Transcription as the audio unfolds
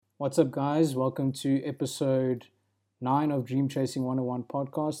What's up, guys? Welcome to episode 9 of Dream Chasing 101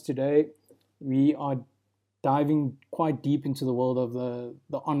 podcast. Today, we are diving quite deep into the world of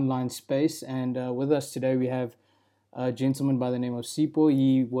the online space. And with us today, we have a gentleman by the name of Sipo.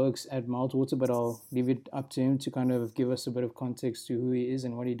 He works at Meltwater, but I'll leave it up to him to kind of give us a bit of context to who he is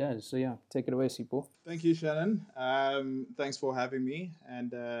and what he does. So, yeah, take it away, Sipo. Thank you, Shannon. Thanks for having me.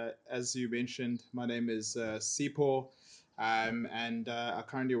 And as you mentioned, my name is Sipo, and I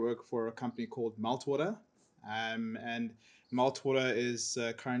currently work for a company called Meltwater. And Meltwater is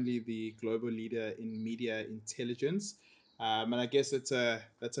currently the global leader in media intelligence. And I guess that's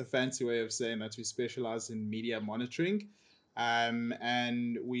a fancy way of saying that we specialize in media monitoring.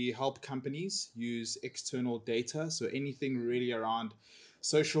 And we help companies use external data, so anything really around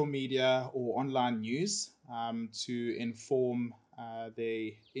social media or online news to inform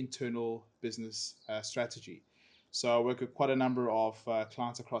their internal business strategy. So I work with quite a number of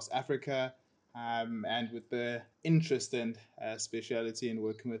clients across Africa, and with the interest and speciality in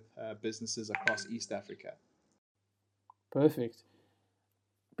working with businesses across East Africa. Perfect.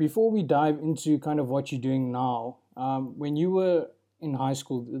 Before we dive into kind of what you're doing now, when you were in high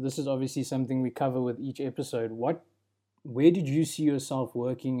school, this is obviously something we cover with each episode. Where did you see yourself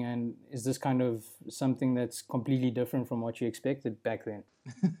working, and is this kind of something that's completely different from what you expected back then?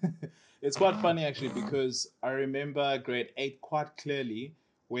 It's quite funny actually because I remember grade 8 quite clearly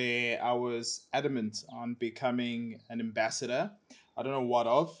where I was adamant on becoming an ambassador. I don't know what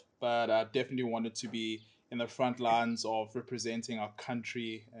of, but I definitely wanted to be in the front lines of representing our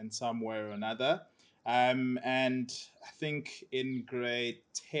country in some way or another. And I think in grade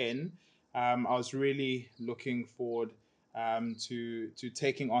 10, I was really looking forward to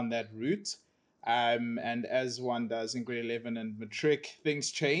taking on that route. And as one does in grade 11 and matric,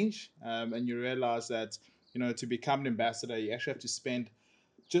 things change, and you realize that to become an ambassador, you actually have to spend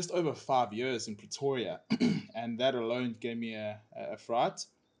just over 5 years in Pretoria, and that alone gave me a fright.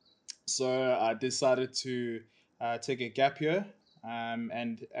 So I decided to take a gap year,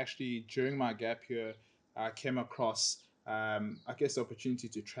 and actually during my gap year, I came across, I guess, the opportunity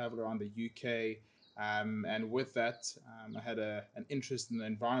to travel around the UK, and with that, I had an interest in the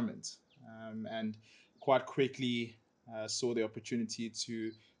environment, and quite quickly saw the opportunity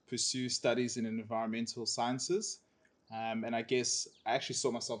to pursue studies in environmental sciences. And I guess I actually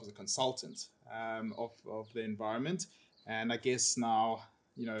saw myself as a consultant of the environment. And I guess now,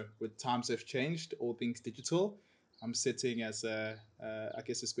 with times have changed, all things digital, I'm sitting as I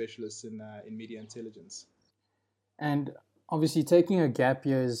guess, a specialist in media intelligence. And obviously, taking a gap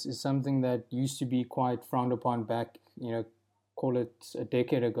year is something that used to be quite frowned upon back, call it a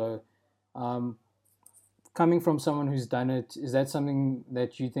decade ago. Um, Coming from someone who's done it, is that something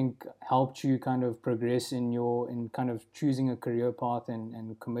that you think helped you kind of progress in kind of choosing a career path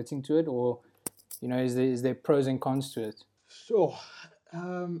and committing to it, or is there pros and cons to it? Sure.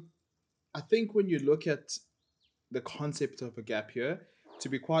 Um, I think when you look at the concept of a gap year, to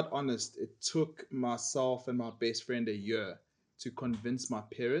be quite honest, it took myself and my best friend a year to convince my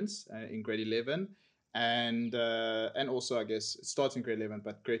parents in grade 11. And also, I guess, it starts in grade 11,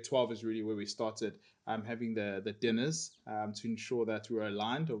 but grade 12 is really where we started having the dinners to ensure that we were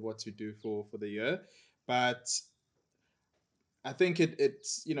aligned of what to do for the year. But I think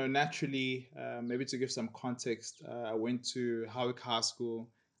it's naturally, maybe to give some context. I went to Howick High School,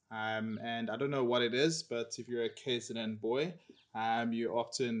 and I don't know what it is, but if you're a KZN boy, you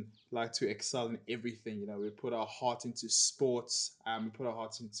often like to excel in everything. We put our heart into sports, we put our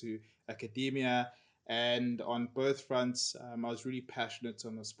hearts into academia, and on both fronts, I was really passionate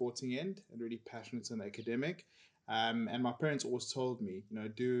on the sporting end and really passionate on the academic. And my parents always told me,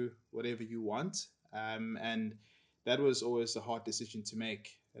 do whatever you want, and that was always a hard decision to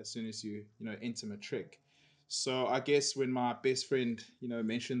make as soon as you enter matric. So I guess when my best friend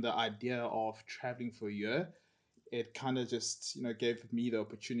mentioned the idea of traveling for a year, it kind of just gave me the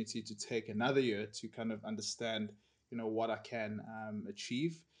opportunity to take another year to kind of understand what I can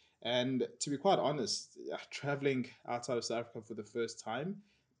achieve. And to be quite honest, traveling outside of South Africa for the first time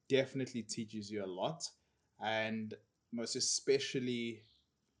definitely teaches you a lot, and most especially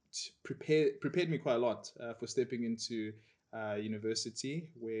prepared me quite a lot for stepping into university,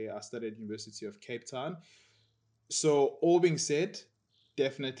 where I studied University of Cape Town. So all being said,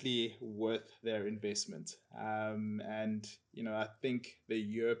 definitely worth their investment. And I think the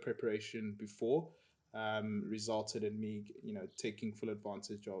year preparation before resulted in me, taking full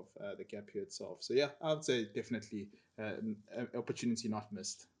advantage of the gap year itself. So yeah, I would say definitely an opportunity not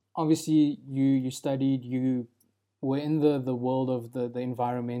missed. Obviously, you studied, you were in the world of the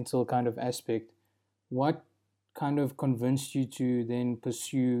environmental kind of aspect. What kind of convinced you to then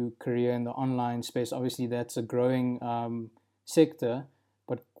pursue career in the online space? Obviously, that's a growing sector,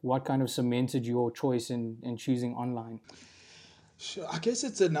 but what kind of cemented your choice in choosing online? Sure. I guess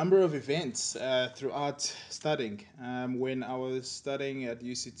it's a number of events throughout studying. When I was studying at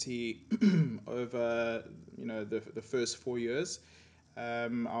UCT over, the first 4 years, I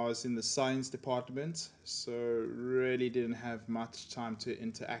was in the science department, so really didn't have much time to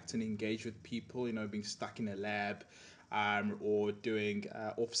interact and engage with people. Being stuck in a lab, or doing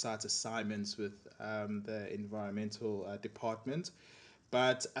off-site assignments with the environmental department.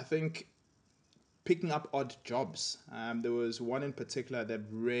 But I think picking up odd jobs. There was one in particular that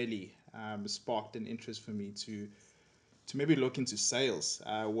really sparked an interest for me to maybe look into sales.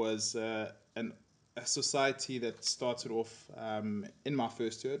 Was a society that started off in my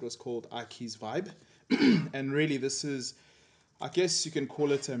first year. It was called iKeys Vibe, and really this is, I guess you can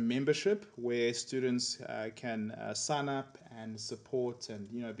call it a membership where students can sign up and support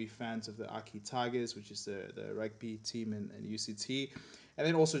and be fans of the Aki Tigers, which is the rugby team in UCT, and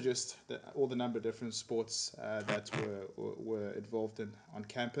then also just all the number of different sports that were involved in on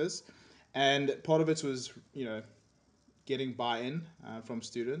campus. And part of it was getting buy-in from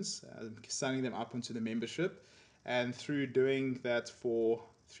students, signing them up onto the membership, and through doing that for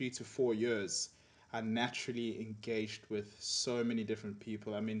 3 to 4 years, I naturally engaged with so many different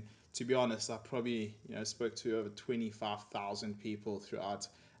people. I mean, to be honest, I probably spoke to over 25,000 people throughout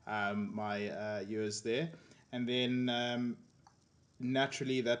my years there, and then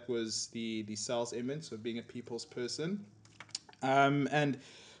naturally that was the sales element, so being a people's person, and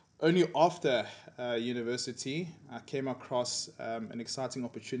only after university, I came across an exciting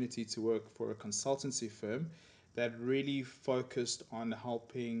opportunity to work for a consultancy firm that really focused on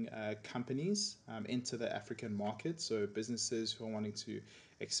helping companies enter the African market. So, businesses who are wanting to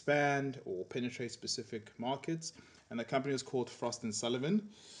expand or penetrate specific markets. And the company was called Frost and Sullivan.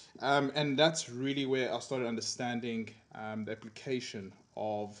 And that's really where I started understanding the application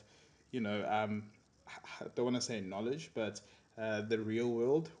of, I don't want to say knowledge, but the real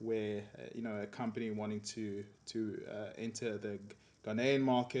world, where a company wanting to enter the Ghanaian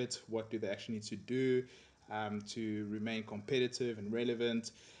market, what do they actually need to do to remain competitive and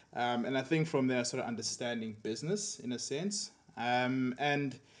relevant? And I think from there, I started understanding business in a sense.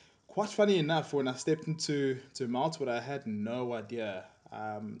 And quite funny enough, when I stepped into Maltwood, I had no idea,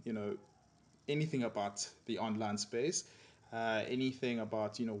 anything about the online space, anything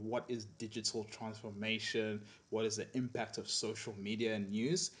about what is digital transformation, what is the impact of social media and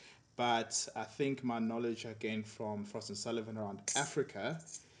news. But I think my knowledge I gained from Frost and Sullivan around Africa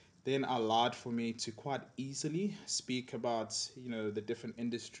then allowed for me to quite easily speak about the different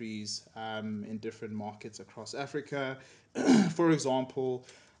industries in different markets across Africa. For example,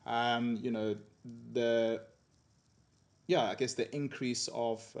 the I guess the increase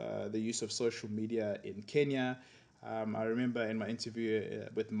of the use of social media in Kenya. I remember in my interview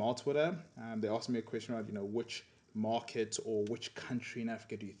with Maltwater, they asked me a question about which market or which country in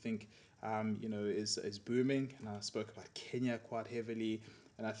Africa do you think is booming, and I spoke about Kenya quite heavily,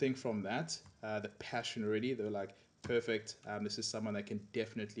 and I think from that the passion already, they were like, perfect. This is someone that can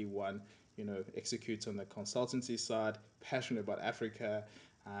definitely one execute on the consultancy side, passionate about Africa,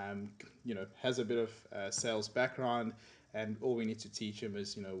 has a bit of sales background, and all we need to teach him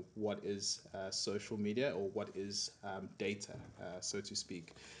is what is social media, or what is data, so to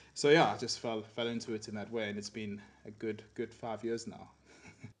speak. So yeah, I just fell into it in that way, and it's been a good 5 years now.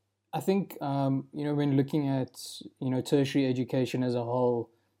 I think when looking at tertiary education as a whole,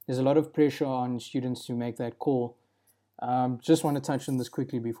 there's a lot of pressure on students to make that call. Just want to touch on this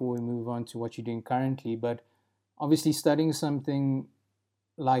quickly before we move on to what you're doing currently. But obviously, studying something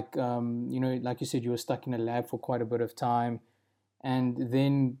like like you said, you were stuck in a lab for quite a bit of time, and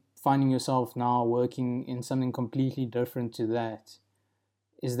then finding yourself now working in something completely different to that.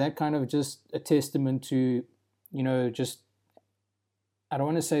 Is that kind of just a testament to just, I don't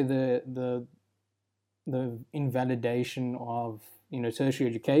want to say the invalidation of tertiary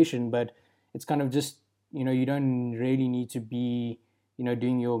education, but it's kind of just you don't really need to be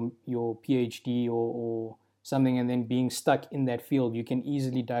doing your PhD or something and then being stuck in that field. You can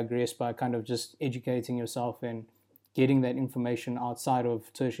easily digress by kind of just educating yourself and getting that information outside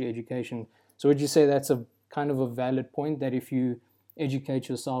of tertiary education. So would you say that's a kind of a valid point, that if you educate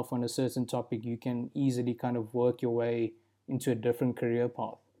yourself on a certain topic, you can easily kind of work your way into a different career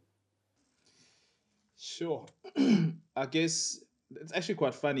path? Sure. I guess it's actually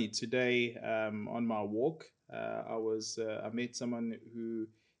quite funny. Today, on my walk, I met someone who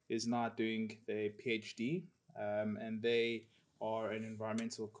is now doing their PhD, and they are an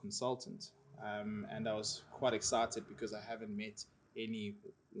environmental consultant. and I was quite excited because I haven't met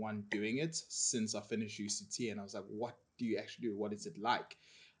anyone doing it since I finished UCT, and I was like, "What do you actually do? What is it like?"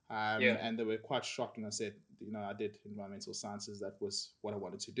 Yeah. And they were quite shocked when I said, I did environmental sciences. That was what I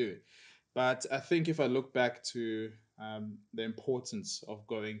wanted to do. But I think if I look back to the importance of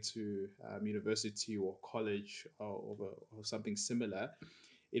going to university or college or something similar,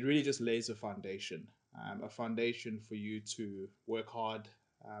 it really just lays a foundation for you to work hard,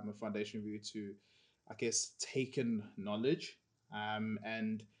 a foundation for you to, I guess, take in knowledge,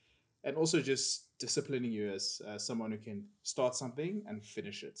 and also just disciplining you as someone who can start something and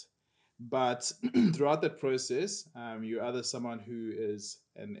finish it. But throughout that process, you're either someone who is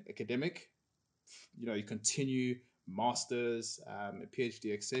an academic, you continue masters, a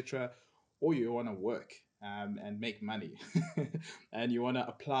PhD, etc., or you want to work and make money, and you want to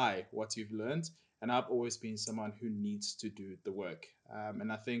apply what you've learned. And I've always been someone who needs to do the work,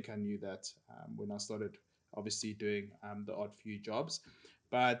 and I think I knew that when I started, obviously doing the odd few jobs,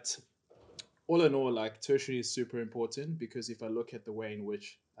 but all in all, like tertiary is super important because if I look at the way in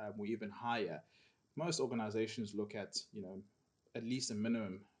which we even hire, most organizations look at at least a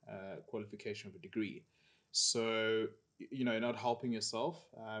minimum qualification of a degree. So you're not helping yourself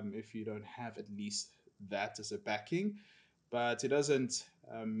if you don't have at least that as a backing. But it doesn't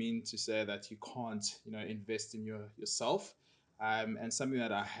mean to say that you can't invest in yourself. And something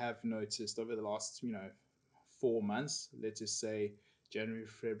that I have noticed over the last 4 months, let's just say January,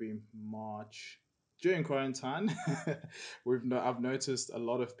 February, March, during quarantine, I've noticed a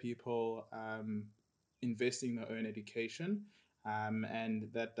lot of people investing in their own education, and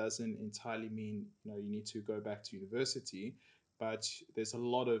that doesn't entirely mean you need to go back to university, but there's a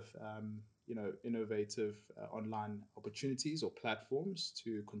lot of innovative online opportunities or platforms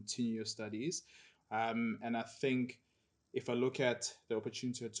to continue your studies, and I think if I look at the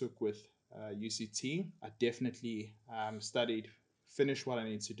opportunity I took with UCT, I definitely studied, finished what I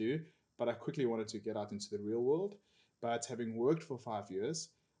need to do, but I quickly wanted to get out into the real world. But having worked for 5 years,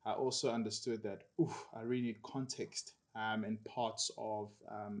 I also understood that I really need context and parts of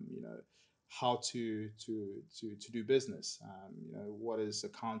how to do business. What is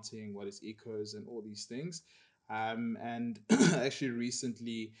accounting, what is ecos, and all these things. And actually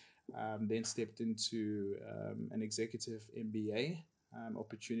recently then stepped into an executive MBA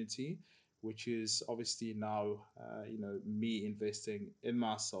opportunity, which is obviously now me investing in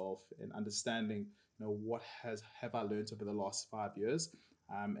myself and understanding what has have I learned over the last 5 years,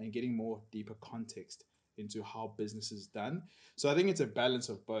 and getting more deeper context into how business is done. So I think it's a balance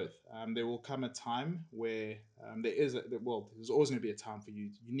of both. There will come a time where there's always going to be a time for you.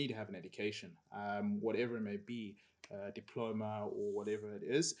 You need to have an education, whatever it may be, diploma or whatever it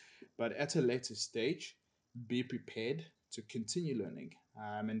is. But at a later stage, be prepared to continue learning,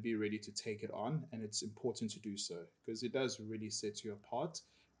 and be ready to take it on. And it's important to do so because it does really set you apart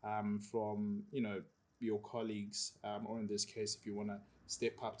from your colleagues, or in this case, if you want to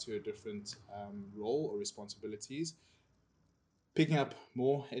step up to a different role or responsibilities, picking up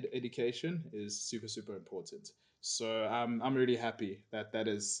more education is super super important. So I'm really happy that that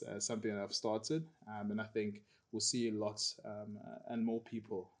is something that I've started, and I think we'll see lots and more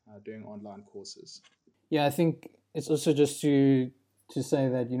people doing online courses. Yeah, I think it's also just to say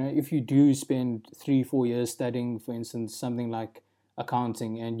that if you do spend 3 4 years studying, for instance, something like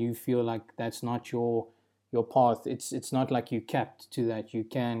accounting, and you feel like that's not your path, it's not like you capped to that. You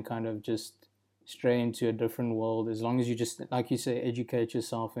can kind of just stray into a different world as long as you just, like you say, educate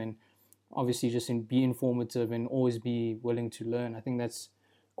yourself, and obviously just be informative and always be willing to learn. I think that's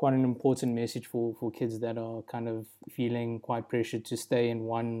quite an important message for kids that are kind of feeling quite pressured to stay in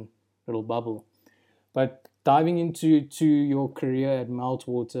one little bubble. But diving into your career at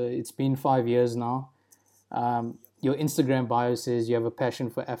Meltwater, it's been 5 years now. Your Instagram bio says you have a passion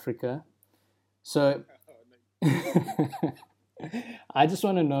for Africa. So I just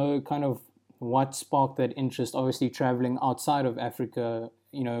want to know kind of what sparked that interest. Obviously, traveling outside of Africa,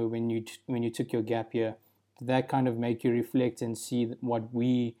 when you took your gap year, did that kind of make you reflect and see what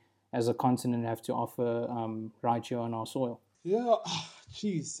we as a continent have to offer right here on our soil? Yeah,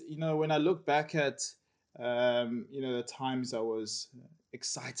 geez, when I look back at the times I was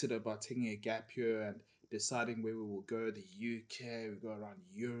excited about taking a gap year and deciding where we will go, the UK, we go around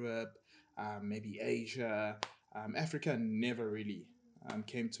Europe, maybe Asia, Africa never really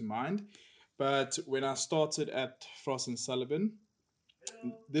came to mind. But when I started at Frost and Sullivan,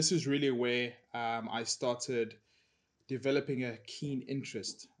 this is really where I started developing a keen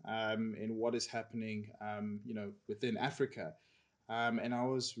interest in what is happening, within Africa. And I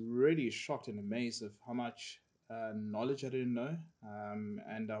was really shocked and amazed of how much knowledge I didn't know.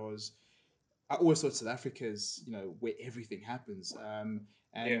 And I was I always thought South Africa is, where everything happens. Yeah.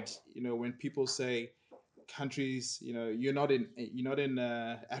 And when people say countries, you're not in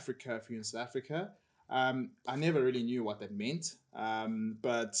Africa if you're in South Africa. I never really knew what that meant.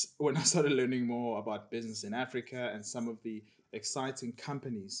 But when I started learning more about business in Africa and some of the exciting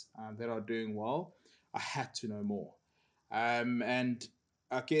companies that are doing well, I had to know more. And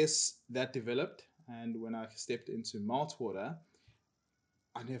I guess that developed. And when I stepped into Maltwater,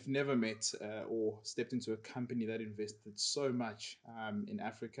 I have never met or stepped into a company that invested so much in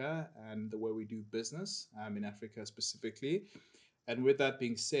Africa and the way we do business in Africa specifically. And with that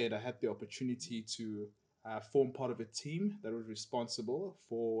being said, I had the opportunity to form part of a team that was responsible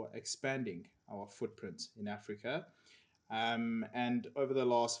for expanding our footprint in Africa. And over the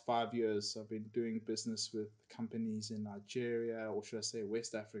last 5 years, I've been doing business with companies in Nigeria, or should I say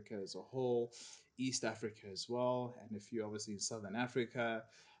West Africa as a whole, East Africa as well, and a few obviously in Southern Africa.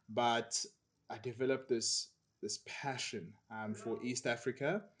 But I developed this passion for East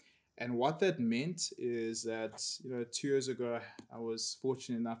Africa. And what that meant is that, 2 years ago, I was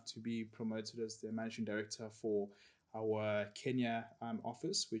fortunate enough to be promoted as the managing director for our Kenya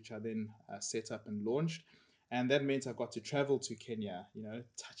office, which I then set up and launched. And that meant I got to travel to Kenya,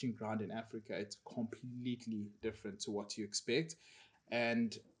 touching ground in Africa. It's completely different to what you expect.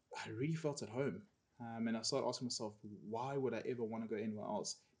 And I really felt at home. And I started asking myself, why would I ever want to go anywhere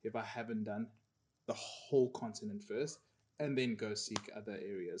else if I haven't done the whole continent first and then go seek other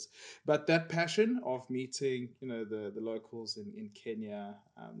areas? But that passion of meeting, the locals in Kenya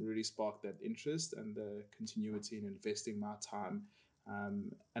really sparked that interest and the continuity in investing my time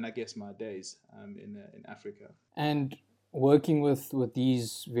and I guess my days in Africa. And working with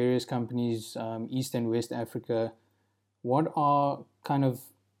these various companies, East and West Africa, what are kind of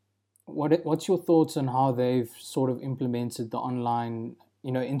what's your thoughts on how they've sort of implemented the online,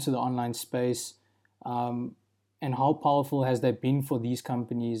 into the online space, um, and how powerful has that been for these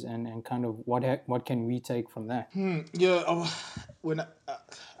companies, and kind of what can we take from that? Yeah,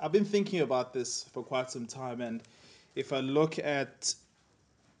 I've been thinking about this for quite some time, and if I look at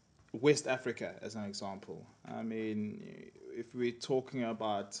West Africa as an example, I mean, if we're talking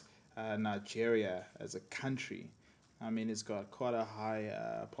about Nigeria as a country, I mean, it's got quite a high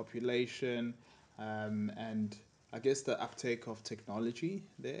population, and I guess the uptake of technology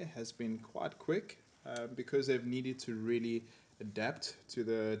there has been quite quick because they've needed to really adapt to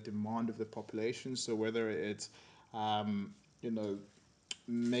the demand of the population. So whether it's you know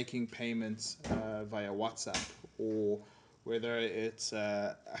making payments via WhatsApp, or whether it's,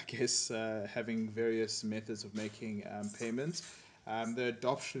 I guess, having various methods of making payments. The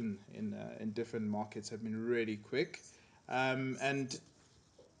adoption in different markets have been really quick. And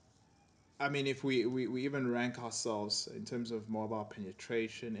I mean, if we even rank ourselves in terms of mobile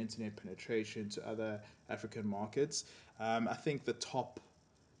penetration, internet penetration to other African markets, I think the top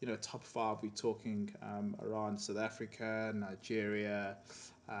five, we're talking around South Africa, Nigeria,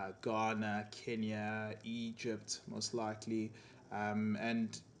 Ghana, Kenya, Egypt, most likely.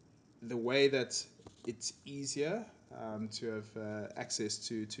 And the way that it's easier to have access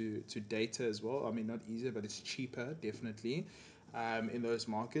to data as well. I mean, not easier, but it's cheaper, definitely, in those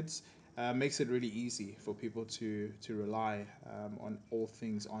markets. Makes it really easy for people to rely on all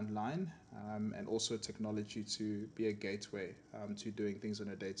things online, and also technology to be a gateway to doing things on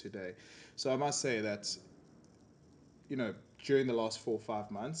a day to day. So I must say that during the last 4 or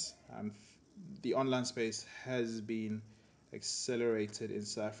 5 months, the online space has been accelerated in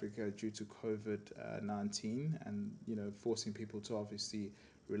South Africa due to COVID-19, and forcing people to obviously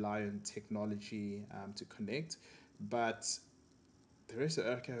rely on technology to connect. But the rest of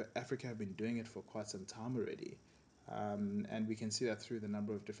Africa have been doing it for quite some time already. And we can see that through the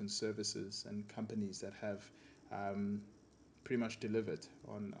number of different services and companies that have um, pretty much delivered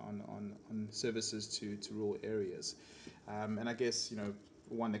on services to rural areas. And I guess,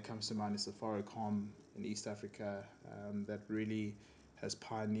 one that comes to mind is Safaricom in East Africa, that really has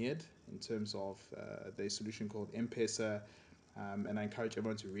pioneered in terms of their solution called M-Pesa. And I encourage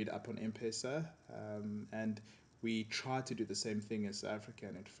everyone to read up on M-Pesa. And we tried to do the same thing as Africa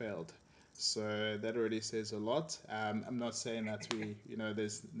and it failed. So that already says a lot. I'm not saying that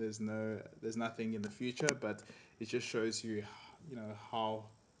there's nothing in the future, but it just shows you, how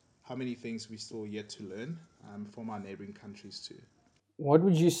many things we still yet to learn from our neighboring countries too. What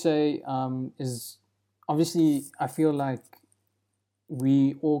would you say is obviously, I feel like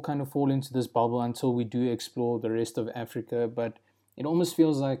we all kind of fall into this bubble until we do explore the rest of Africa, but it almost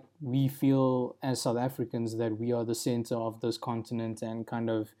feels like we feel as South Africans that we are the center of this continent and kind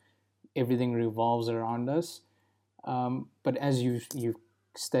of everything revolves around us. But as you've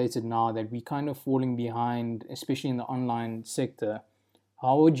stated now that we're kind of falling behind, especially in the online sector.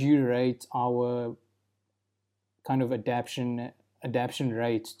 How would you rate our kind of adaptation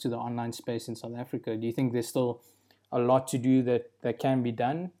rate to the online space in South Africa? Do you think there's still a lot to do that can be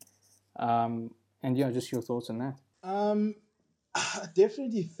done? And yeah, just your thoughts on that. Um, I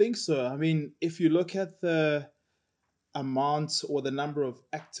definitely think so. I mean, if you look at the amount or the number of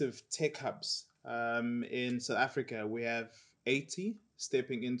active tech hubs in South Africa, we have 80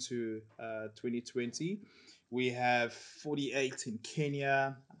 stepping into 2020. We have 48 in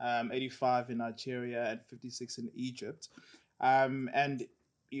Kenya, 85 in Nigeria, and 56 in Egypt. And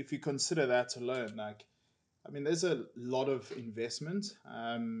if you consider that alone, like, I mean, there's a lot of investment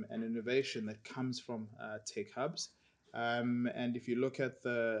and innovation that comes from tech hubs. And if you look at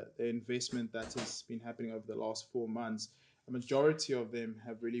the investment that has been happening over the last 4 months, a majority of them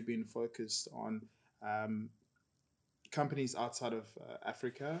have really been focused on um, companies outside of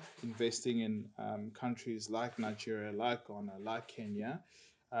Africa investing in countries like Nigeria, like Ghana, like Kenya.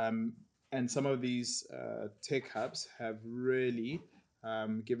 Um, and some of these tech hubs have really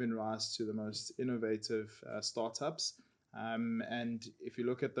given rise to the most innovative startups. And if you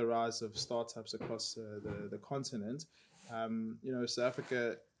look at the rise of startups across the continent, South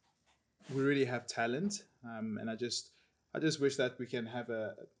Africa, we really have talent, and I just wish that we can have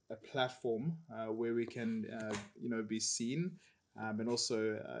a platform where we can be seen, and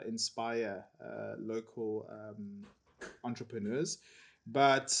also inspire local entrepreneurs.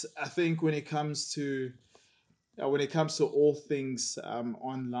 But I think when it comes to all things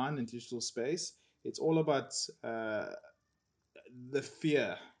online and digital space, it's all about the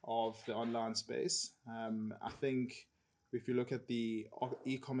fear of the online space. I think if you look at the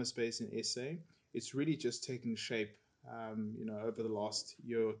e-commerce space in SA, it's really just taking shape, over the last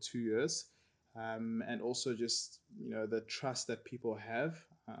year or 2 years, and also just the trust that people have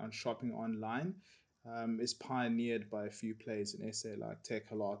on shopping online is pioneered by a few players in SA like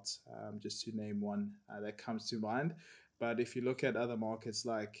Takealot, just to name one that comes to mind. But if you look at other markets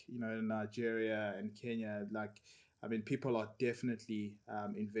like Nigeria and Kenya, like, I mean, people are definitely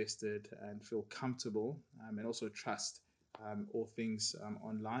invested and feel comfortable, and also trust all things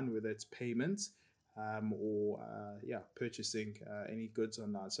online, whether it's payments or purchasing any goods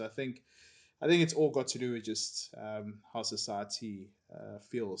online. So I think it's all got to do with just how society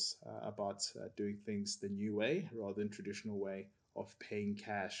feels about doing things the new way rather than traditional way of paying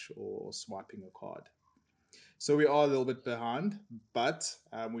cash or swiping a card. So we are a little bit behind, but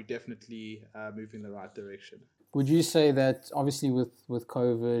we definitely move in the right direction. Would you say that obviously with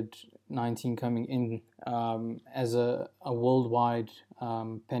COVID-19 coming in as a worldwide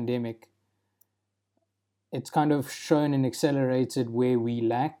pandemic, it's kind of shown and accelerated where we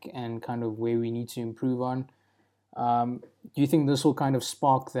lack and kind of where we need to improve on? Do you think this will kind of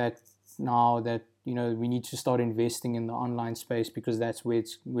spark that now that we need to start investing in the online space because that's where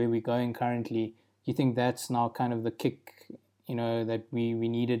we're going currently? Do you think that's now kind of the kick that we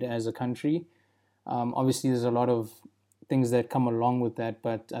needed as a country? Obviously, there's a lot of things that come along with that,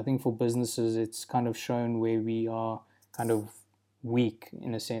 but I think for businesses, it's kind of shown where we are kind of weak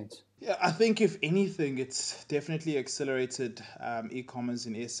in a sense. Yeah, I think if anything, it's definitely accelerated e-commerce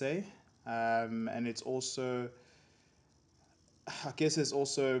in SA, and it's also, I guess, it's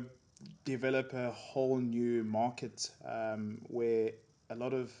also develop a whole new market where a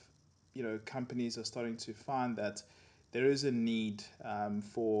lot of companies are starting to find that there is a need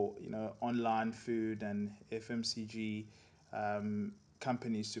for online food and FMCG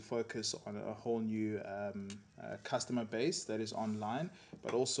companies to focus on a whole new customer base that is online,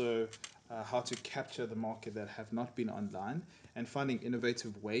 but also how to capture the market that have not been online and finding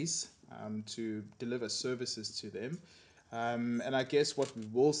innovative ways to deliver services to them. And I guess what we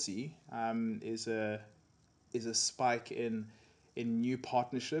will see is a spike in new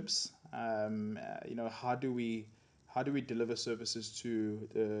partnerships. How do we deliver services to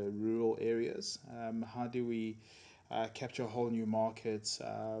the rural areas? How do we capture whole new markets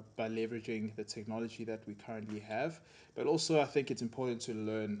by leveraging the technology that we currently have? But also, I think it's important to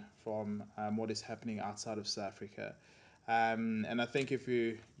learn from what is happening outside of South Africa. And I think if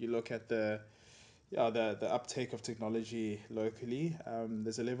you look at the uptake of technology locally,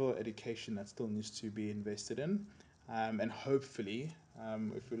 there's a level of education that still needs to be invested in. And hopefully,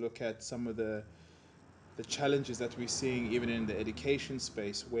 if we look at some of the challenges that we're seeing even in the education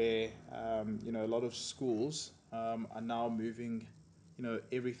space, where a lot of schools are now moving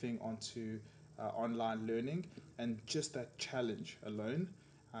everything onto online learning, and just that challenge alone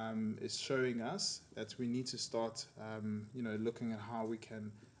is showing us that we need to start looking at how we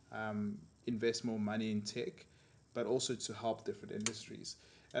can invest more money in tech but also to help different industries.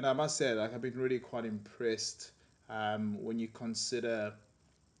 And I must say, like, I've been really quite impressed when you consider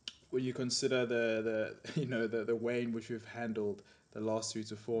the the way in which we've handled the last 3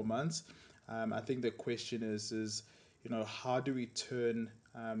 to 4 months. I think the question is how do we turn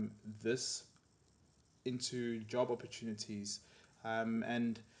this into job opportunities?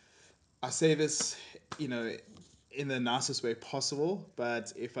 And I say this, you know, in the nicest way possible.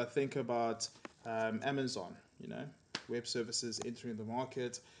 But if I think about Amazon, web services entering the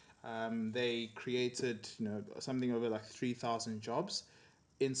market, they created, something over like 3,000 jobs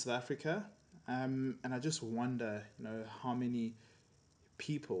in South Africa. And I just wonder, how many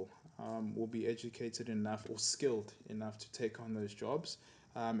people will be educated enough or skilled enough to take on those jobs.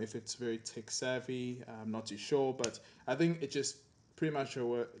 If it's very tech savvy, I'm not too sure, but I think it just pretty much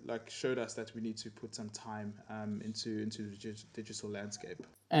showed us that we need to put some time into the digital landscape.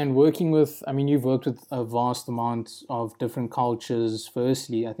 And working with, I mean, you've worked with a vast amount of different cultures.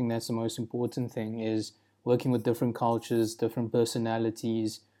 Firstly, I think that's the most important thing is working with different cultures, different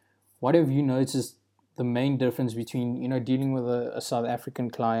personalities. What have you noticed the main difference between, dealing with a South African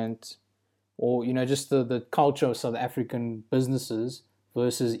client or, just the culture of South African businesses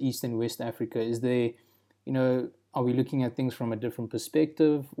versus East and West Africa? Is there, are we looking at things from a different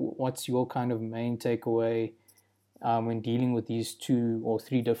perspective? What's your kind of main takeaway when dealing with these two or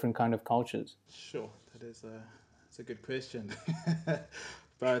three different kind of cultures? Sure, that's a good question.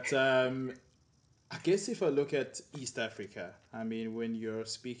 But I guess if I look at East Africa, I mean, when you're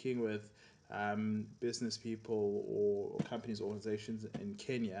speaking with business people or companies, organizations in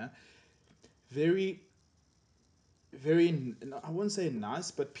Kenya, very, very, I wouldn't say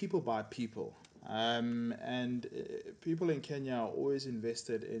nice, but people buy people. And people in Kenya are always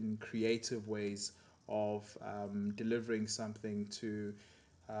invested in creative ways of delivering something to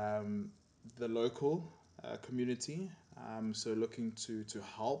um, the local community. So looking to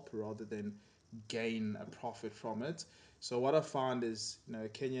help rather than gain a profit from it. So what I found is,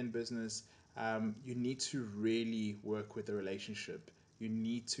 Kenyan business, you need to really work with the relationship. You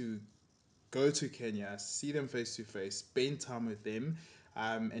need to go to Kenya, see them face to face, spend time with them,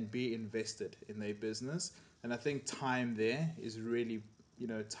 and be invested in their business. And I think time there is really,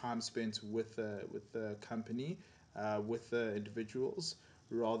 time spent with the company, with the individuals,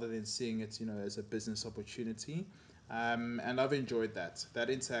 rather than seeing it, as a business opportunity. And I've enjoyed that. That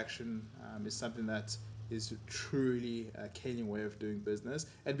interaction is something that is truly a Kenyan way of doing business,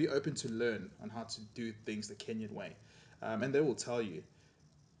 and be open to learn on how to do things the Kenyan way. And they will tell you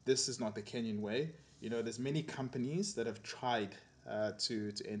this is not the Kenyan way. There's many companies that have tried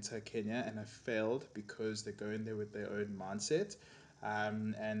to enter Kenya and have failed because they go in there with their own mindset,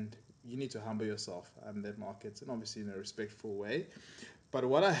 and you need to humble yourself that market, and obviously in a respectful way. But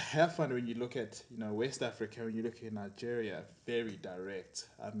what I have found when you look at West Africa, when you look at Nigeria, very direct.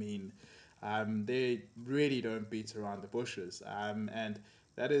 I mean, they really don't beat around the bushes, and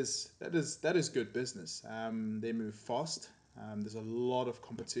that is good business. They move fast. There's a lot of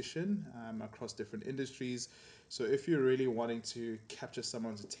competition across different industries. So if you're really wanting to capture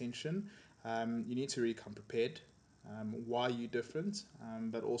someone's attention, you need to really come prepared. Why are you different?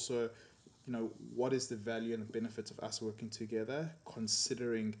 But also, what is the value and the benefits of us working together,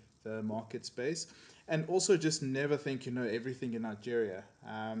 considering the market space, and also just never think you know everything in Nigeria.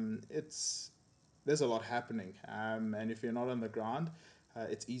 It's There's a lot happening, and if you're not on the ground,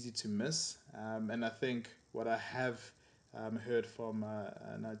 it's easy to miss. And I think what I have heard from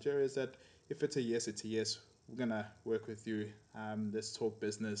Nigeria is that if it's a yes, it's a yes. We're gonna work with you. Let's talk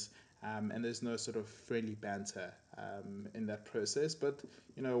business, and there's no sort of friendly banter in that process. But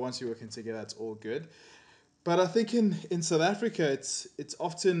once you're working together, it's all good. But I think in South Africa, it's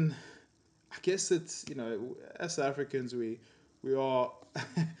often, I guess it's as South Africans we are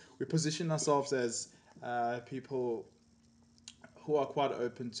we position ourselves as people who are quite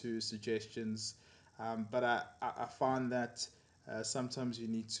open to suggestions, but I find that sometimes you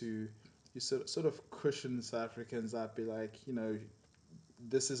need to you sort of cushion South Africans up, be like,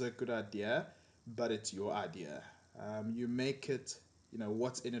 this is a good idea, but it's your idea. You make it,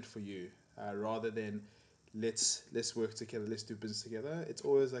 what's in it for you, rather than let's work together, let's do business together. It's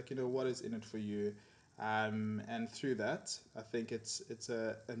always like, what is in it for you, and through that, I think it's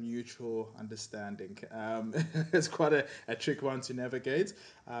a mutual understanding. It's quite a trick one to navigate.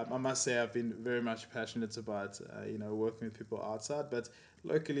 I must say I've been very much passionate about working with people outside, but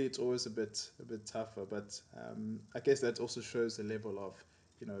locally it's always a bit tougher. But I guess that also shows the level of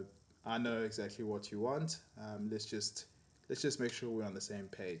you know I know exactly what you want. Let's just make sure we're on the same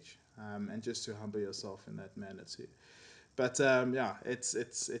page, and just to humble yourself in that manner too. But yeah,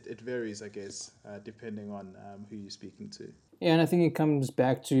 it varies, I guess, depending on who you're speaking to. Yeah, and I think it comes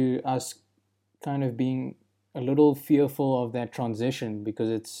back to us kind of being a little fearful of that transition because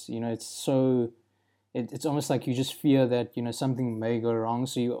it's it's so it's almost like you just fear that something may go wrong.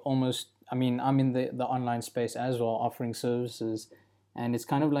 So you almost, I mean, I'm in the online space as well, offering services, and it's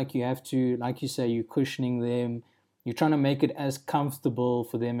kind of like you have to, like you say, you're cushioning them. You're trying to make it as comfortable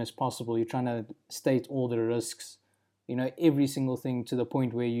for them as possible. You're trying to state all the risks, every single thing to the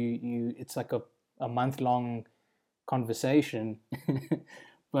point where you it's like a month long conversation.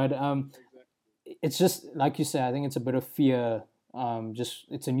 But it's just like you say. I think it's a bit of fear. Just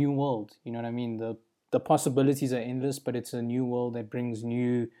it's a new world. You know what I mean? The possibilities are endless, but it's a new world that brings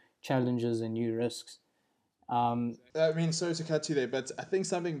new challenges and new risks. Um, I mean, sorry to cut you there, but I think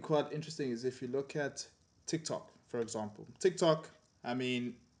something quite interesting is if you look at TikTok, for example. TikTok, I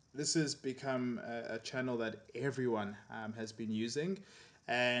mean, this has become a channel that everyone has been using.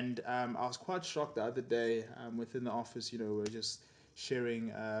 And I was quite shocked the other day within the office, we are just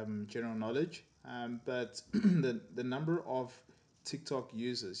sharing general knowledge. But the number of TikTok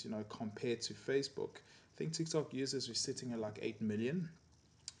users, compared to Facebook, I think TikTok users are sitting at like 8 million,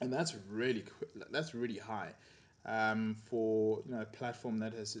 and that's really high for a platform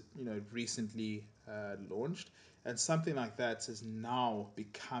that has recently launched, and something like that has now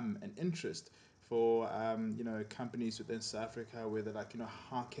become an interest for companies within South Africa, where they're like,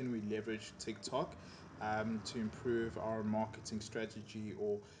 how can we leverage TikTok to improve our marketing strategy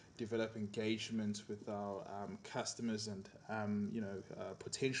or develop engagement with our customers and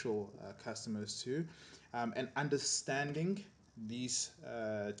potential customers too, and understanding these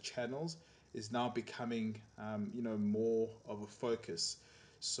channels is now becoming more of a focus.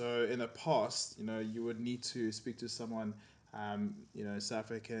 So in the past, you would need to speak to someone in South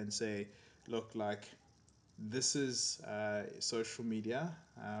Africa and say, look, like, this is social media,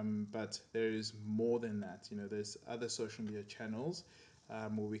 but there is more than that. There's other social media channels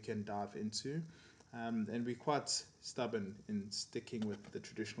where we can dive into. And we're quite stubborn in sticking with the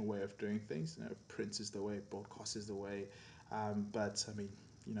traditional way of doing things. Print is the way, broadcast is the way. But I mean,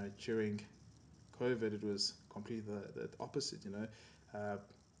 during COVID, it was completely the opposite. Uh,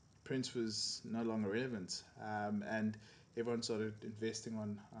 print was no longer relevant, and everyone started investing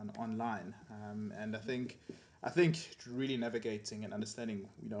on online. And I think really navigating and understanding,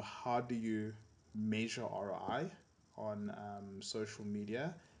 how do you measure ROI on social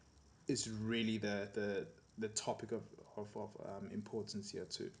media is really the topic of importance here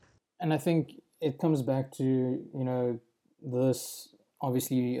too. and I think it comes back to this.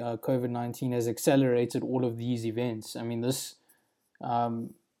 Obviously, COVID-19 has accelerated all of these events. I mean, this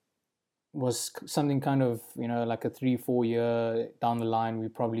um, was something kind of like a 3 4 year down the line we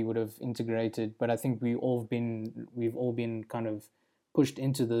probably would have integrated, but I think we've all been kind of pushed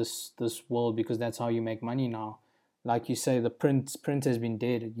into this world because that's how you make money now. Like you say, the print has been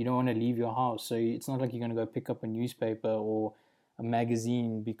dead. You don't want to leave your house, so it's not like you're going to go pick up a newspaper or a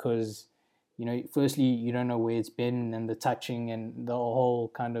magazine because firstly you don't know where it's been, and the touching and the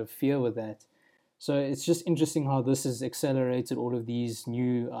whole kind of fear with that. So it's just interesting how this has accelerated all of these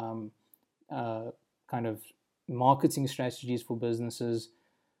new uh, kind of marketing strategies for businesses.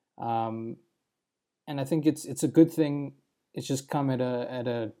 Um, and I think it's a good thing. It's just come at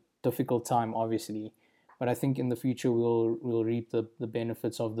a difficult time, obviously, but I think in the future we'll reap the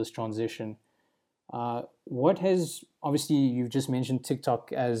benefits of this transition. What has obviously you've just mentioned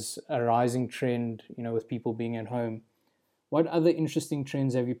TikTok as a rising trend, with people being at home. What other interesting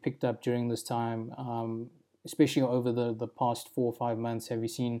trends have you picked up during this time, especially over the past 4 or 5 months? Have you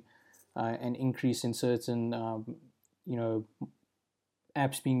seen an increase in certain, you know,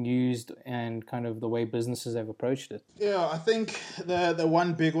 apps being used and kind of the way businesses have approached it? Yeah, I think the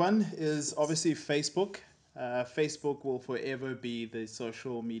one big one is obviously Facebook. Facebook will forever be the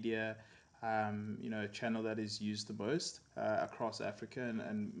social media channel that is used the most across Africa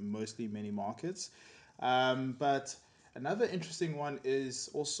and mostly many markets. But another interesting one is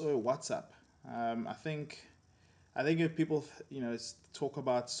also WhatsApp. I think if people talk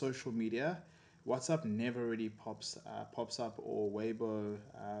about social media, WhatsApp never really pops up, or Weibo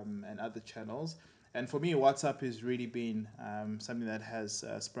and other channels. And for me, WhatsApp has really been something that has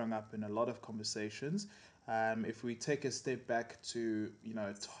sprung up in a lot of conversations. If we take a step back to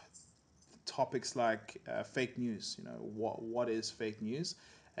topics like fake news, what is fake news,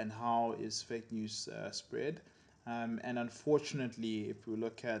 and how is fake news spread. And unfortunately, if we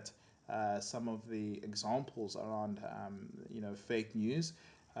look at some of the examples around fake news,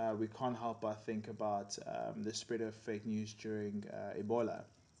 we can't help but think about the spread of fake news during Ebola.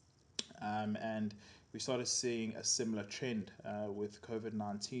 And we started seeing a similar trend with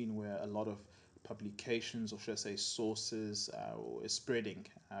COVID-19, where a lot of publications, or should I say sources, is spreading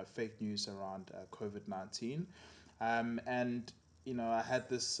fake news around COVID-19. And I had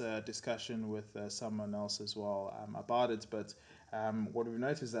this discussion with someone else as well about it. But what we've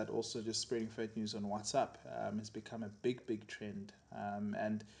noticed is that also just spreading fake news on WhatsApp has become a big trend,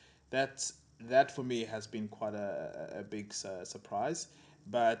 and that that for me has been quite a big surprise.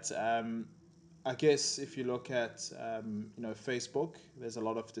 But I guess if you look at Facebook, there's a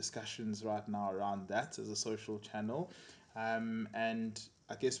lot of discussions right now around that as a social channel, and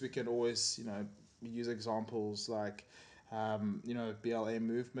I guess we can always use examples like BLA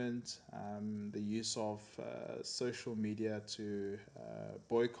movement, the use of social media to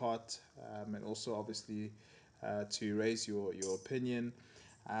boycott, and also obviously to raise your opinion,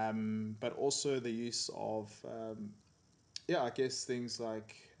 but also the use of I guess things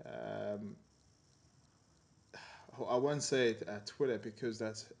like I won't say Twitter, because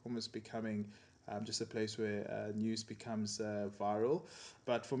that's almost becoming just a place where news becomes viral.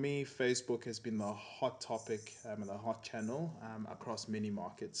 But for me, Facebook has been the hot topic and the hot channel across many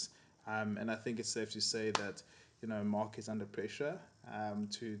markets. And I think it's safe to say that Mark is under pressure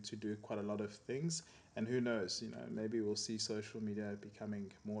to do quite a lot of things. And who knows, maybe we'll see social media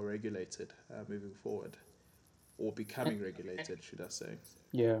becoming more regulated moving forward, or becoming regulated, should I say.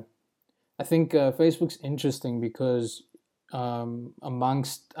 Yeah. I think Facebook's interesting because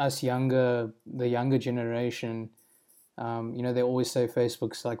amongst us the younger generation, they always say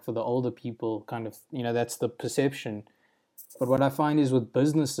Facebook's like for the older people, kind of, that's the perception. But what I find is with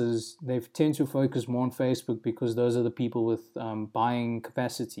businesses, they tend to focus more on Facebook because those are the people with buying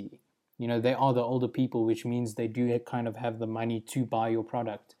capacity. They are the older people, which means they do kind of have the money to buy your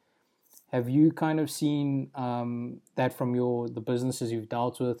product. Have you kind of seen that from the businesses you've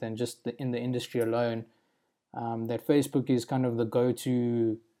dealt with and just in the industry alone, that Facebook is kind of the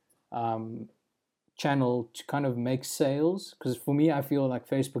go-to um, channel to kind of make sales? Because for me, I feel like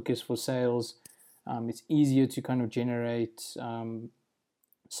Facebook is for sales. It's easier to kind of generate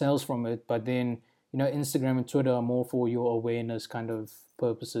sales from it, but then Instagram and Twitter are more for your awareness kind of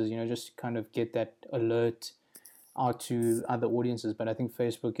purposes. Just to kind of get that alert out to other audiences. But I think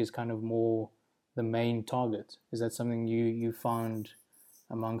Facebook is kind of more the main target. Is that something you found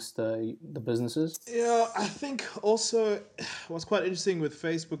amongst the businesses? Yeah, I think also what's quite interesting with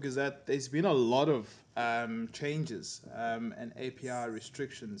Facebook is that there's been a lot of changes and API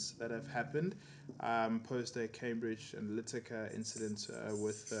restrictions that have happened post a Cambridge Analytica incident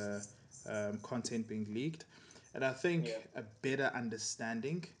with content being leaked. And I think a better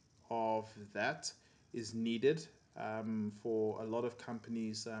understanding of that is needed for a lot of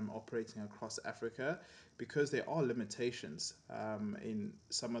companies operating across Africa, because there are limitations in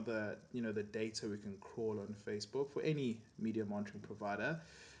some of the data we can crawl on Facebook for any media monitoring provider.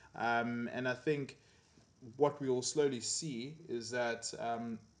 And I think what we will slowly see is that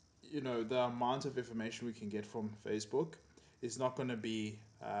the amount of information we can get from Facebook is not going to be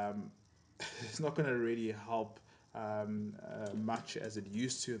it's not going to really help much as it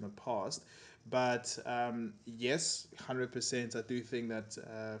used to in the past. But yes, 100%, I do think that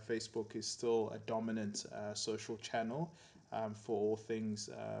Facebook is still a dominant social channel for all things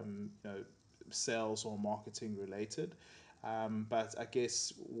sales or marketing related. But I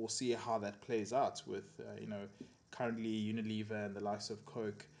guess we'll see how that plays out with currently Unilever and the likes of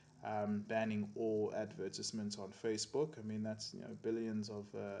Coke banning all advertisements on Facebook. I mean, that's billions of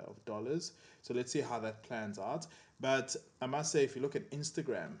dollars. So let's see how that plans out. But I must say, if you look at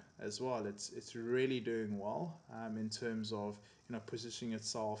Instagram as well, it's really doing well in terms of positioning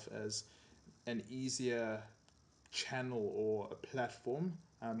itself as an easier channel or a platform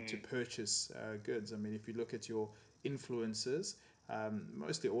to purchase goods. I mean, if you look at your influencers,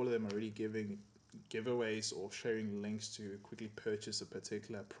 mostly all of them are really giving giveaways or sharing links to quickly purchase a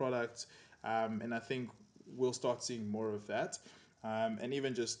particular product. And I think we'll start seeing more of that. And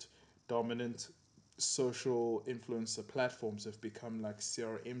even just dominant social influencer platforms have become like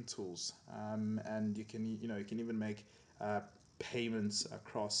CRM tools, and you can even make payments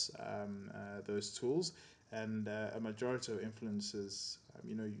across those tools. And a majority of influencers,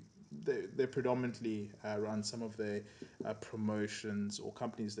 they predominantly run some of their promotions, or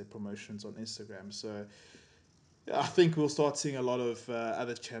companies their promotions on Instagram. So I think we'll start seeing a lot of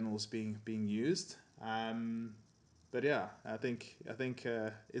other channels being used. But yeah, I think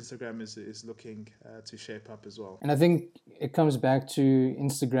Instagram is looking to shape up as well. And I think it comes back to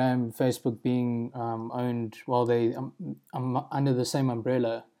Instagram, Facebook being owned while they under the same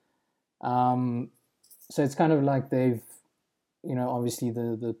umbrella. So it's kind of like they've obviously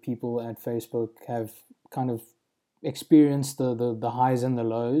the people at Facebook have kind of experienced the highs and the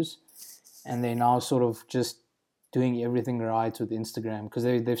lows, and they're now sort of just doing everything right with Instagram because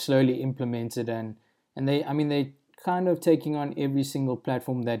they've slowly implemented, and they kind of taking on every single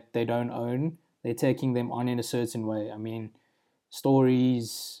platform that they don't own. They're taking them on in a certain way. I mean,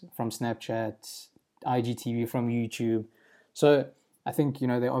 stories from Snapchat, IGTV from YouTube. So I think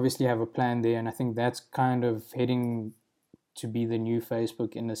they obviously have a plan there, and I think that's kind of heading to be the new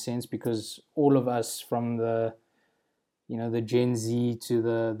Facebook in a sense, because all of us from the Gen Z to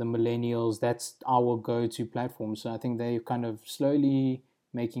the millennials, that's our go-to platform. So I think they're kind of slowly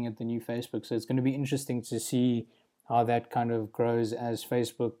making it the new Facebook. So it's going to be interesting to see how that kind of grows as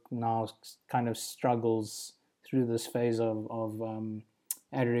Facebook now kind of struggles through this phase of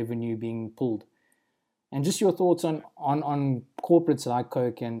ad revenue being pulled. And just your thoughts on corporates like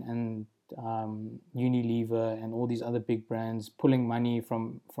Coke and Unilever and all these other big brands pulling money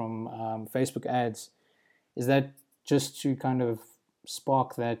from Facebook ads. Is that just to kind of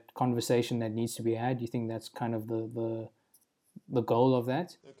spark that conversation that needs to be had? Do you think that's kind of the goal of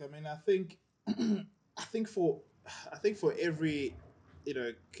that? Look, I mean, I think, I think for, I think for every,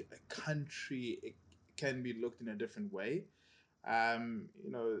 country, it can be looked in a different way. Um,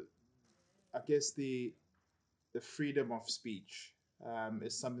 you know, I guess the freedom of speech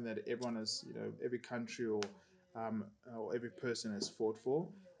is something that everyone has, every country or every person has fought for.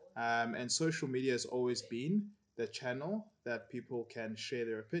 And social media has always been the channel that people can share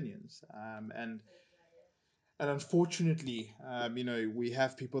their opinions. And unfortunately, we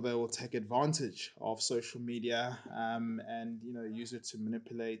have people that will take advantage of social media and use it to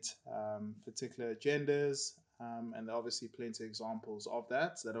manipulate particular agendas. And there are obviously plenty of examples of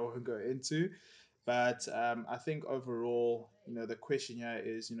that I won't go into. But I think overall, the question here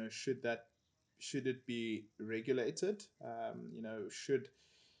is, should it be regulated? Should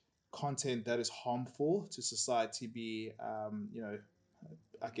content that is harmful to society be,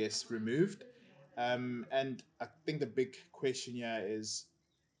 I guess, removed? And I think the big question here is,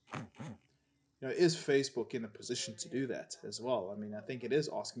 is Facebook in a position to do that as well? I mean, I think it is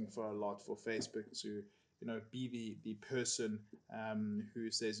asking for a lot for Facebook to, be the person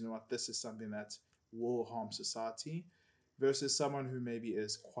who says, you know what, this is something that will harm society, versus someone who maybe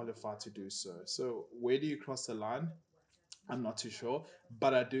is qualified to do so. So where do you cross the line? I'm not too sure,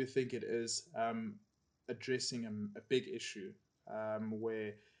 but I do think it is addressing a big issue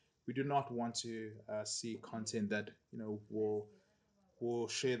where we do not want to see content that will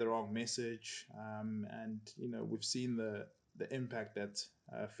share the wrong message, and we've seen the impact that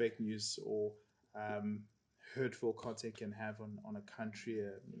fake news or um, hurtful content can have on a country,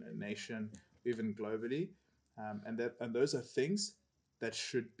 a nation, even globally, and those are things that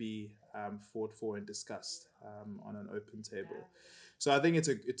should be fought for and discussed on an open table. So I think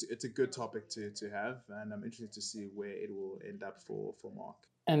it's a good topic to have, and I'm interested to see where it will end up for Mark.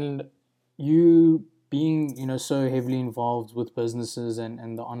 And you being so heavily involved with businesses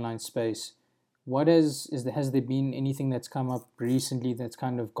and the online space, what has there been anything that's come up recently that's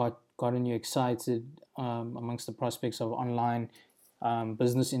kind of gotten you excited amongst the prospects of online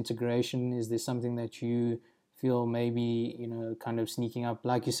business integration? Is there something that you feel maybe kind of sneaking up,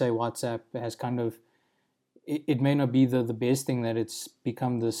 like you say, WhatsApp has kind of, it may not be the best thing that it's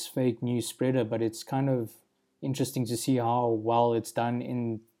become this fake news spreader, but it's kind of interesting to see how well it's done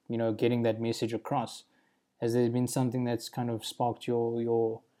in getting that message across. Has there been something that's kind of sparked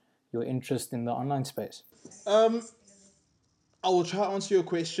your interest in the online space? Um, I will try to answer your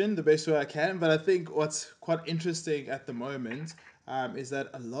question the best way I can, but I think what's quite interesting at the moment is that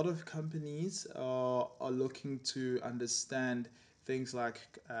a lot of companies are looking to understand things like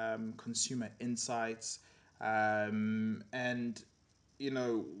consumer insights, and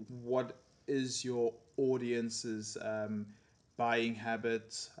what is your audience's buying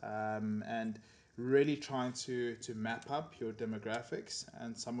habits, and really trying to map up your demographics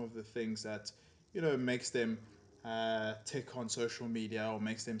and some of the things that makes them tick on social media or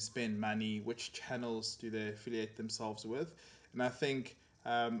makes them spend money, which channels do they affiliate themselves with. And I think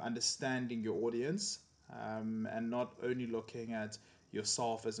understanding your audience, and not only looking at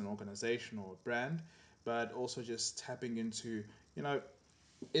yourself as an organization or a brand, but also just tapping into, you know,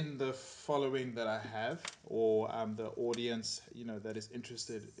 in the following that I have, or the audience, that is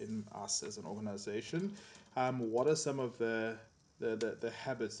interested in us as an organization, what are some of the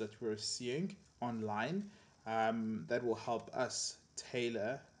habits that we're seeing online that will help us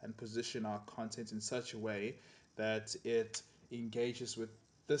tailor and position our content in such a way that it engages with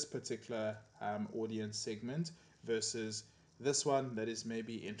this particular audience segment versus this one that is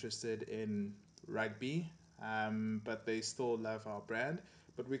maybe interested in rugby, but they still love our brand.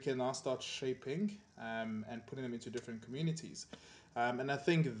 But we can now start shaping and putting them into different communities. And I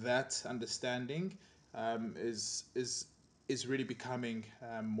think that understanding is really becoming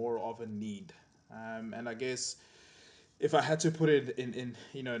more of a need. And I guess if I had to put it in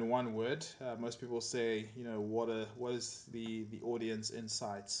in one word, most people say what is the audience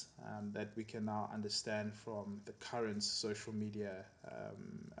insights that we can now understand from the current social media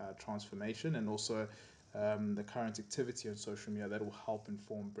transformation, and also the current activity on social media that will help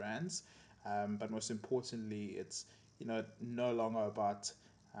inform brands. But most importantly, it's no longer about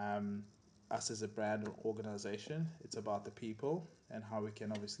um, us as a brand or organization. It's about the people and how we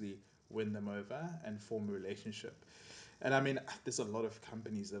can obviously win them over and form a relationship. And I mean, there's a lot of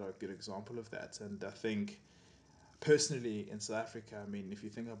companies that are a good example of that. And I think personally in South Africa, I mean, if you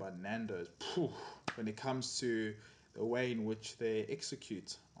think about Nando's, when it comes to the way in which they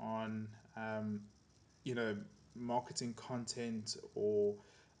execute on, you know, marketing content or,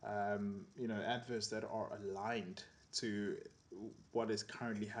 adverts that are aligned to what is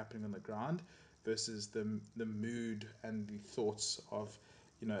currently happening on the ground versus the mood and the thoughts of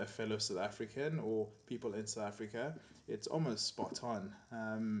a fellow South African or people in South Africa, it's almost spot on.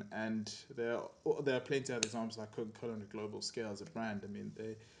 And there are plenty of examples like Coca-Cola on a global scale as a brand. I mean,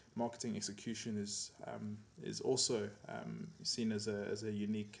 the marketing execution is also seen as a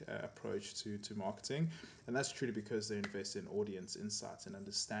unique approach to marketing, and that's truly because they invest in audience insights and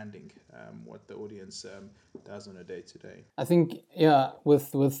understanding what the audience does on a day to day. I think, yeah,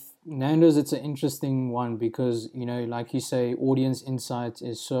 with Nando's, it's an interesting one because like you say, audience insight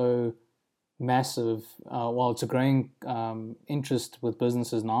is so massive. Well, it's a growing interest with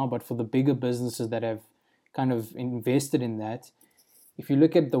businesses now, but for the bigger businesses that have kind of invested in that, if you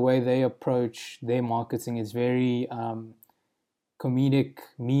look at the way they approach their marketing, it's very comedic,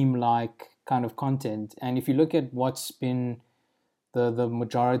 meme-like kind of content. And if you look at what's been the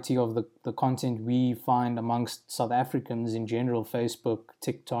majority of the content we find amongst South Africans in general, Facebook,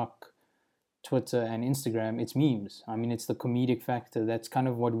 TikTok, Twitter, and Instagram, it's memes. I mean, it's the comedic factor. That's kind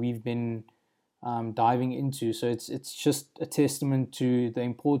of what we've been diving into. So it's just a testament to the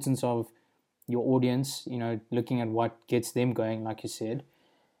importance of your audience. Looking at what gets them going, like you said.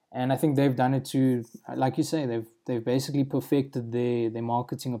 And I think they've done it to, like you say, they've basically perfected their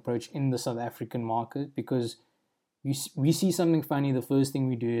marketing approach in the South African market because we see something funny, the first thing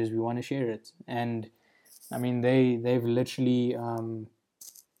we do is we want to share it. And I mean, they've literally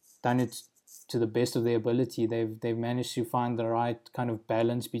done it to the best of their ability. They've managed to find the right kind of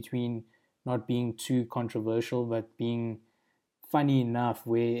balance between not being too controversial but being funny enough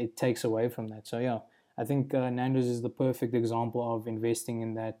where it takes away from that. So yeah, I think Nando's is the perfect example of investing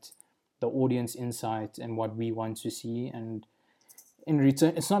in that, the audience insight and what we want to see. And in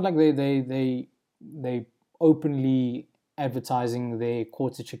return, it's not like they openly advertising their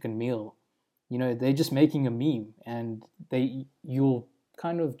quarter chicken meal. They're just making a meme, and you'll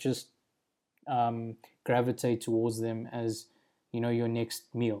kind of just gravitate towards them as your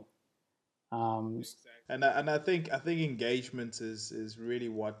next meal. Um, And I think engagement is really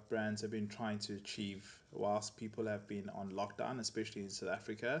what brands have been trying to achieve whilst people have been on lockdown, especially in South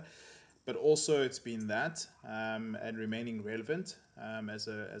Africa. But also it's been that and remaining relevant as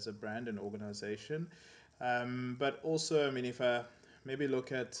a brand and organization. But also, I mean, if I maybe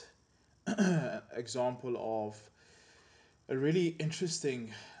look at example of a really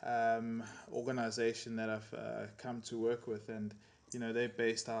interesting organization that I've come to work with, and they're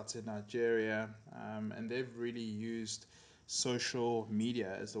based out in Nigeria, and they've really used social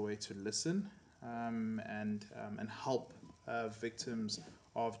media as a way to listen and help victims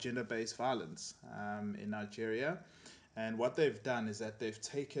of gender-based violence in Nigeria. And what they've done is that they've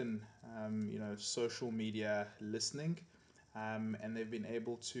taken social media listening, and they've been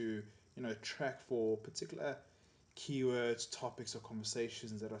able to track for particular keywords, topics, or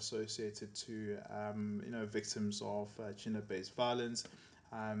conversations that are associated to victims of gender-based violence.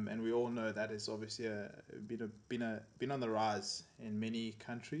 And we all know that is obviously been on the rise in many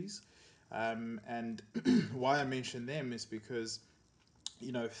countries. And why I mention them is because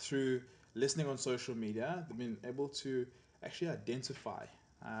through listening on social media, they've been able to actually identify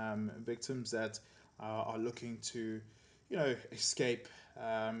victims that are looking to, escape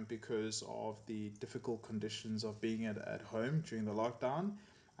because of the difficult conditions of being at home during the lockdown.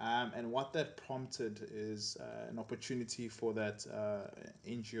 And what that prompted is an opportunity for that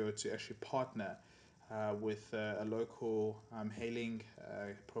NGO to actually partner with a local hailing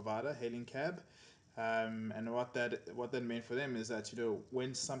provider, hailing cab. And what that meant for them is that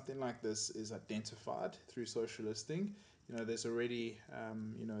when something like this is identified through social listing, there's already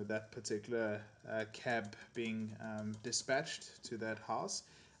that particular cab being dispatched to that house,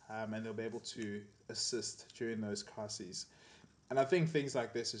 and they'll be able to assist during those crises. And I think things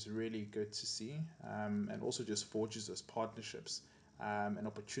like this is really good to see, and also just forges those partnerships and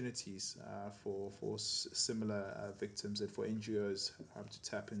opportunities for similar victims, and for NGOs to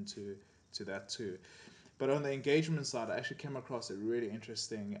tap into to that too. But on the engagement side, I actually came across a really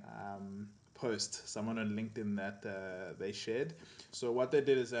interesting post, someone on LinkedIn that they shared. So what they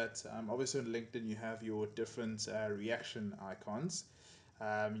did is that obviously on LinkedIn you have your different reaction icons.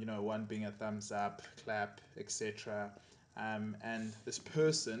 One being a thumbs up, clap, etc. And this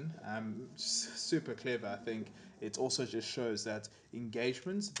person, super clever, I think. It also just shows that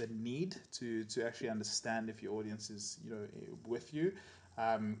engagement, the need to actually understand if your audience is with you,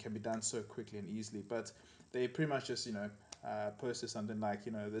 can be done so quickly and easily. But they pretty much just posted something like,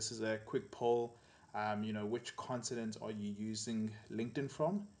 this is a quick poll. Which continent are you using LinkedIn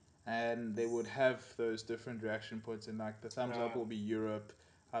from? And they would have those different reaction points, and like the thumbs up will be Europe,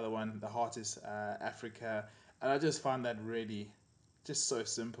 other one, the heart is Africa. And I just find that really just so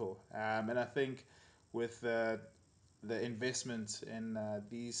simple. And I think with the investment in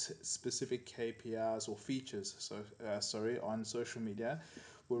these specific KPIs or features, on social media,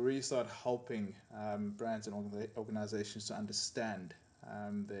 will really start helping brands and organizations to understand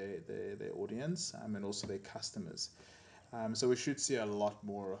their audience, and also their customers. So we should see a lot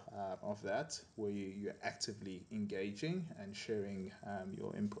more of that, where you're actively engaging and sharing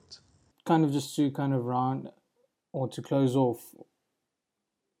your input. Kind of just to kind of round or to close off,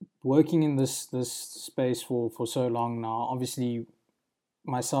 working in this space for so long now, obviously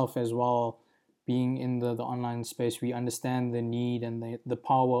myself as well, being in the online space, we understand the need and the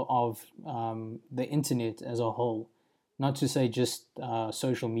power of the internet as a whole. Not to say just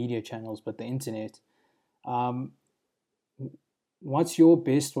social media channels, but the internet. Um, what's your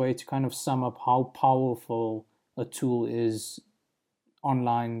best way to kind of sum up how powerful a tool is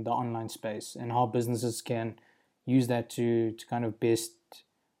online, the online space, and how businesses can use that to kind of best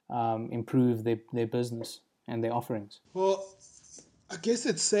improve their business and their offerings? Well, I guess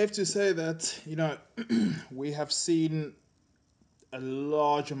it's safe to say that, we have seen a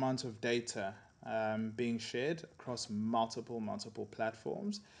large amount of data being shared across multiple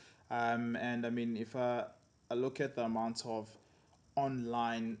platforms. And I mean, if I look at the amount of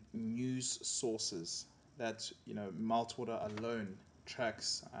online news sources that Meltwater alone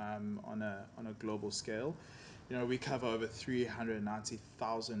tracks on a global scale. We cover over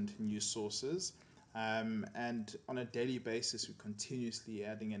 390,000 news sources, and on a daily basis, we're continuously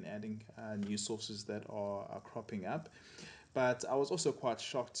adding news sources that are cropping up. But I was also quite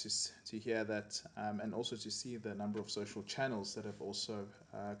shocked to hear that, and also to see the number of social channels that have also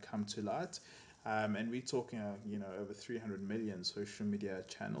come to light. And we're talking, over 300 million social media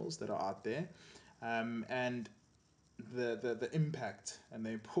channels that are out there. And the impact and the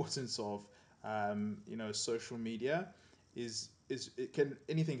importance of social media is it can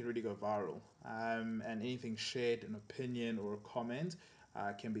anything can really go viral, and anything shared, an opinion or a comment,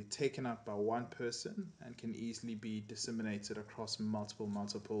 can be taken up by one person and can easily be disseminated across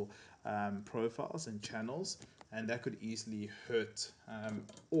multiple profiles and channels, and that could easily hurt,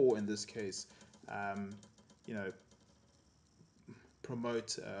 or in this case, um, you know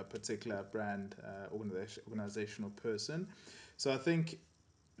promote a particular brand, organizational person. So I think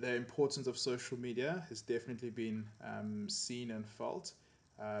the importance of social media has definitely been seen and felt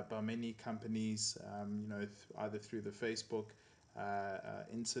by many companies, either through the Facebook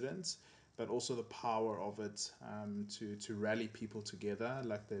incidents, but also the power of it to rally people together,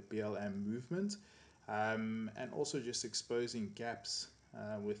 like the BLM movement, and also just exposing gaps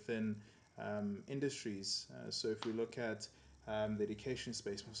within industries. So if we look at the education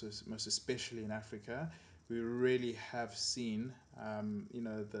space, most especially in Africa, we really have seen,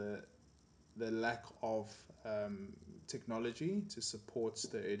 the lack of technology to support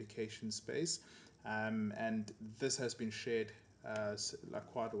the education space, and this has been shared like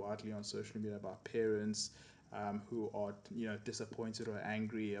quite widely on social media about parents who are disappointed or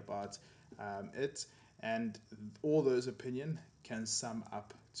angry about it, and all those opinion can sum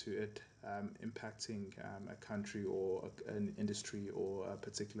up to it impacting a country or an industry or a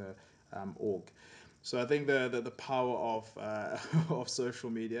particular org. So I think the power of of social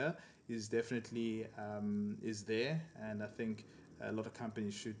media is definitely is there, and I think a lot of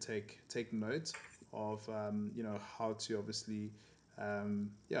companies should take note of how to obviously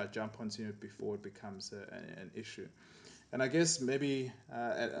jump onto it before it becomes an issue. And I guess maybe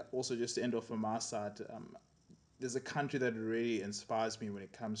also just to end off from our side, there's a country that really inspires me when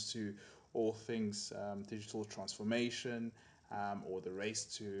it comes to all things digital transformation, or the race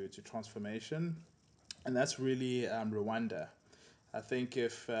to transformation. And that's really Rwanda. I think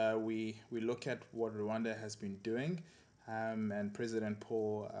if we look at what Rwanda has been doing, and President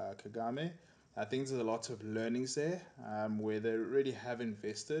Paul Kagame, I think there's a lot of learnings there, where they really have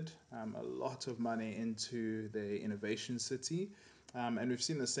invested a lot of money into the innovation city, and we've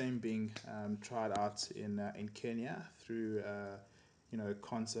seen the same being tried out in Kenya through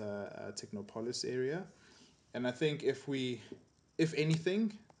Konza Technopolis area. And I think if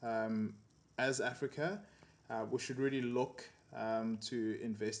anything, as Africa, we should really look to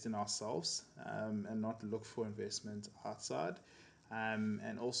invest in ourselves, and not look for investment outside,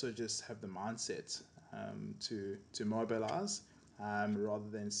 and also just have the mindset to mobilize, rather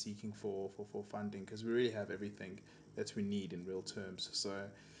than seeking for funding, because we really have everything that we need in real terms. So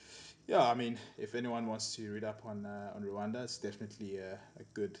yeah, I mean, if anyone wants to read up on Rwanda, it's definitely a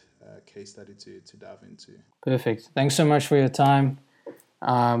good case study to dive into. Perfect. Thanks so much for your time.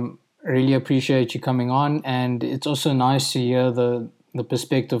 Really appreciate you coming on, and it's also nice to hear the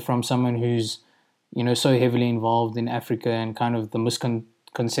perspective from someone who's so heavily involved in Africa, and kind of the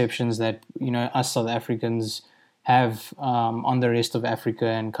misconceptions that us South Africans have on the rest of Africa,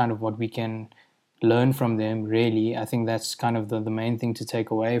 and kind of what we can learn from them. Really, I think that's kind of the main thing to take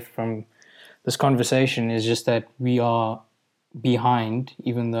away from this conversation, is just that we are behind,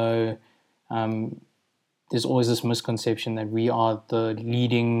 even though there's always this misconception that we are the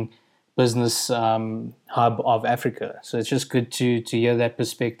leading business hub of Africa. So it's just good to hear that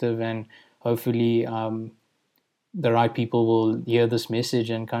perspective, and hopefully the right people will hear this message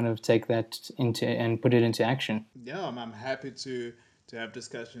and kind of take that into and put it into action. Yeah, I'm happy to have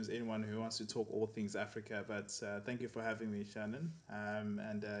discussions with anyone who wants to talk all things Africa. But thank you for having me, Shannon.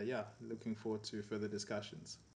 And yeah, looking forward to further discussions.